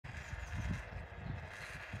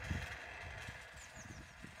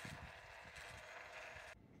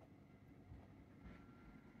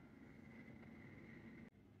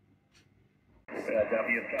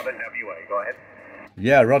W7WA. Go ahead.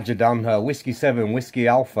 Yeah, Roger Dan. Whiskey 7, Whiskey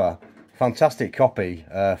Alpha. Fantastic copy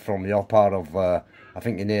from your part of, I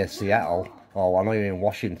think you're near Seattle. Oh, I know you're in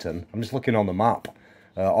Washington. I'm just looking on the map.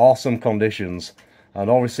 Awesome conditions. And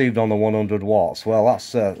all received on the 100 watts. Well,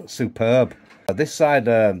 that's superb. This side,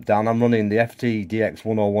 Dan, I'm running the FT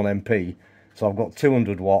DX101MP. So I've got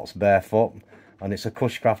 200 watts barefoot. And it's a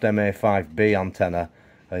Cushcraft MA5B antenna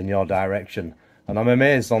in your direction. And I'm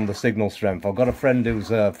amazed on the signal strength. I've got a friend who's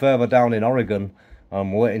further down in Oregon.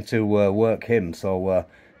 I'm waiting to work him. So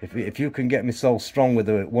if you can get me so strong with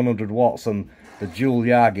the 100 watts and the dual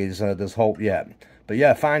Yagis, there's hope yet. But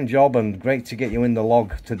yeah, fine job and great to get you in the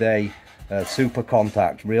log today. Super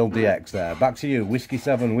contact, real DX there. Back to you, Whiskey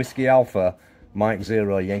 7, Whiskey Alpha, Mike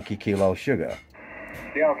 0, Yankee Kilo Sugar.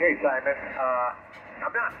 Yeah, okay, Simon.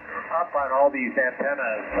 I'm not up on all these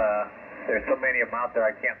antennas. There's so many of them out there,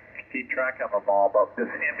 I can't keep track of them all. But this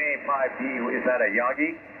MA5B, is that a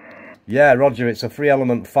Yagi? Yeah, Roger, it's a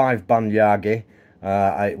 3-element 5-band Yagi.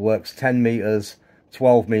 It works 10 meters,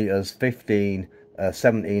 12 meters, 15,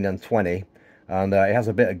 17 and 20. And it has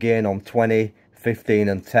a bit of gain on 20, 15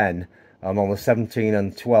 and 10. And on the 17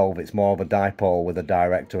 and 12, it's more of a dipole with a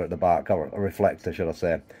director at the back, or a reflector, should I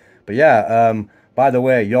say. But yeah, by the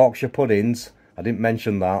way, Yorkshire puddings, I didn't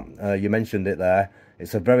mention that. You mentioned it there.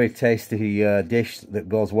 It's a very tasty dish that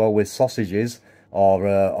goes well with sausages or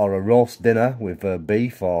a roast dinner with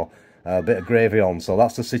beef or a bit of gravy on. So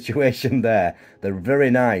that's the situation there. They're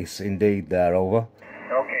very nice indeed there, over.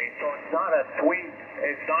 Okay, so it's not a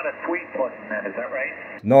sweet pudding then, is that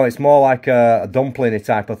right? No, it's more like a dumpling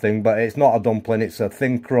type of thing, but it's not a dumpling, it's a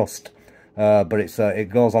thin crust. But it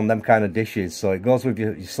goes on them kind of dishes. So it goes with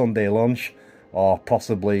your Sunday lunch, or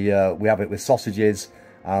possibly we have it with sausages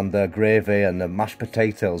and gravy and mashed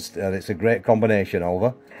potatoes. And it's a great combination, over.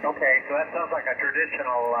 Okay, so that sounds like a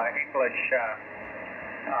traditional English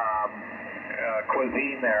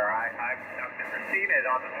cuisine there. I've never seen it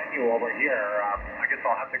on the menu over here. I guess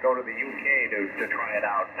I'll have to go to the UK to try it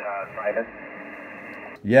out, Simon.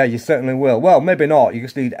 Yeah, you certainly will. Well, maybe not. You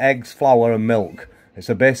just need eggs, flour and milk. It's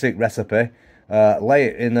a basic recipe. Lay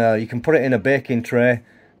it in you can put it in a baking tray,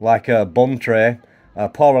 like a bun tray.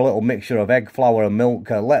 Pour a little mixture of egg, flour and milk.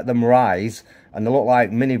 Let them rise, and they look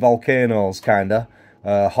like mini volcanoes, kind of.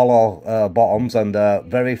 Hollow bottoms and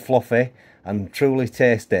very fluffy and truly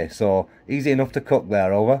tasty. So easy enough to cook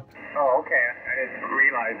there, over. Oh, okay. I didn't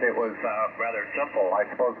realize it was rather simple. I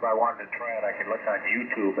suppose if I wanted to try it, I could look on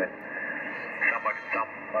YouTube, and some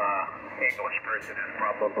English person has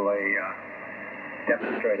probably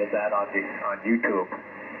demonstrated that on YouTube.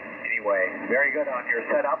 Anyway, very good on your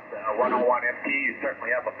setup. 101MT, you certainly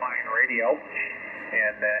have a fine radio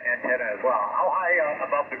and antenna as well. How high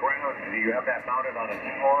above the ground? Do you have that mounted on a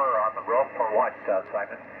tower or on the roof or what,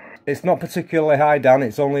 Simon? It's not particularly high, Dan.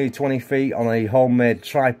 It's only 20 feet on a homemade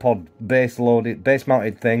tripod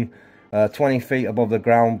base-mounted thing. 20 feet above the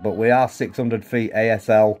ground, but we are 600 feet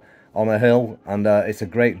ASL on a hill, and it's a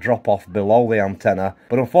great drop-off below the antenna.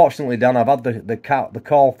 But unfortunately, Dan, I've had the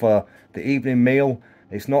call for the evening meal.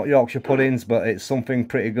 It's not Yorkshire puddings, but it's something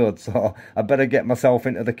pretty good. So I better get myself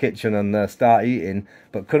into the kitchen and start eating.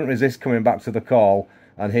 But couldn't resist coming back to the call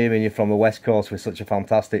and hearing you from the West Coast with such a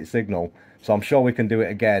fantastic signal. So I'm sure we can do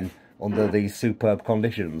it again under these superb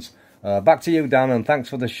conditions. Back to you, Dan, and thanks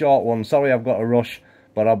for the short one. Sorry I've got to rush,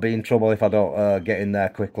 but I'll be in trouble if I don't get in there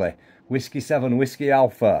quickly. Whiskey 7, Whiskey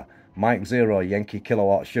Alpha, Mike 0, Yankee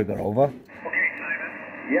Kilowatt Sugar, over. Okay, Simon.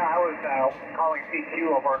 Yeah, I was calling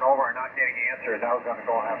CQ over and over and not getting answers. I was going to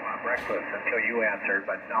go have my breakfast until you answered,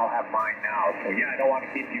 but I'll have mine now. So yeah, I don't want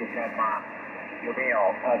to keep you from your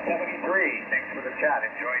meal. 73, thanks for the chat.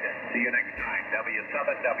 Enjoyed it. See you next time.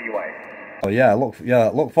 W7WA. Oh yeah,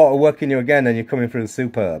 look forward to working you again, and you're coming through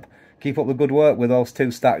superb. Keep up the good work with those 2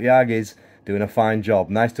 stacked Yagis. Doing a fine job.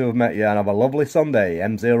 Nice to have met you, and have a lovely Sunday.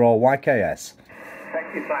 M0YKS.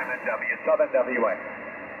 Thank you, Simon. W7WA.